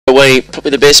Away,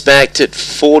 probably the best backed at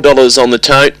 $4 on the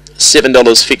tote,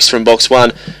 $7 fixed from box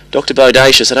 1. Dr.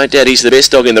 Bodacious, I don't doubt he's the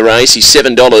best dog in the race. He's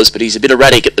 $7, but he's a bit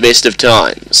erratic at the best of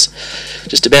times.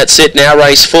 Just about set now,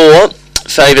 race 4.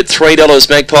 Favourite $3,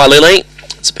 Magpie Lily.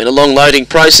 It's been a long loading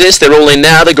process. They're all in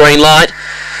now, the green light.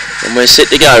 And we're set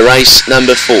to go, race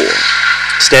number 4.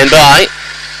 Stand by.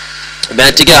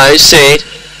 About to go, set.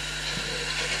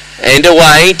 And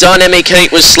away. Dynamic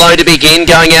Heat was slow to begin.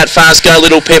 Going out fast, Go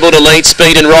Little Pebble to lead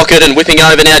Speed and Rocket, and whipping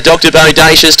over now Dr.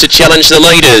 Bodacious to challenge the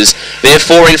leaders. They're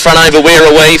 4 in front over Where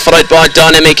Are We, followed by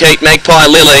Dynamic Heat, Magpie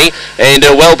Lily, and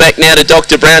well back now to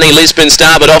Dr. Brownie, Lisbon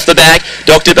Star, but off the back.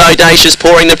 Dr. Bodacious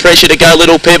pouring the pressure to Go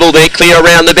Little Pebble. They're clear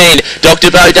around the bend.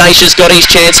 Dr. Bodacious got his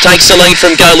chance, takes the lead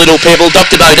from Go Little Pebble.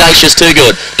 Dr. Bodacious too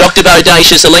good. Dr.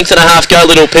 Bodacious, a length and a half Go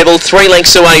Little Pebble. 3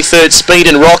 lengths away third, Speed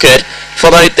and Rocket.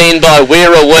 Followed then by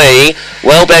Where Are We,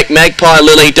 well back Magpie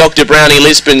Lily, Dr. Brownie,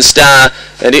 Lisbon Star,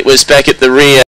 and it was back at the rear.